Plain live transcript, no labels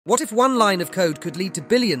What if one line of code could lead to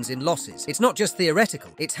billions in losses? It's not just theoretical,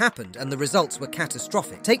 it's happened and the results were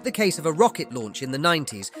catastrophic. Take the case of a rocket launch in the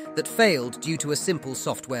 90s that failed due to a simple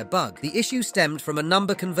software bug. The issue stemmed from a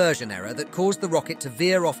number conversion error that caused the rocket to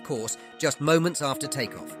veer off course just moments after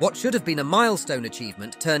takeoff. What should have been a milestone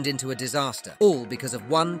achievement turned into a disaster, all because of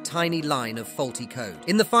one tiny line of faulty code.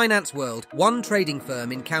 In the finance world, one trading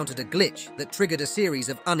firm encountered a glitch that triggered a series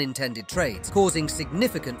of unintended trades, causing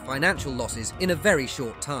significant financial losses in a very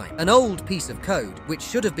short time. An old piece of code, which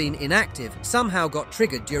should have been inactive, somehow got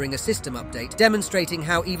triggered during a system update, demonstrating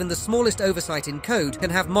how even the smallest oversight in code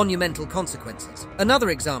can have monumental consequences.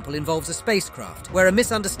 Another example involves a spacecraft, where a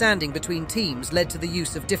misunderstanding between teams led to the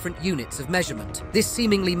use of different units of measurement. This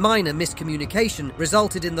seemingly minor miscommunication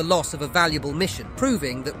resulted in the loss of a valuable mission,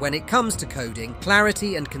 proving that when it comes to coding,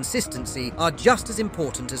 clarity and consistency are just as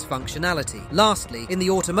important as functionality. Lastly, in the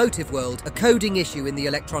automotive world, a coding issue in the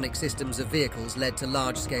electronic systems of vehicles led to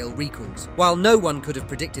large-scale recalls. While no one could have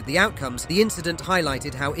predicted the outcomes, the incident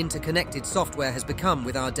highlighted how interconnected software has become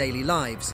with our daily lives.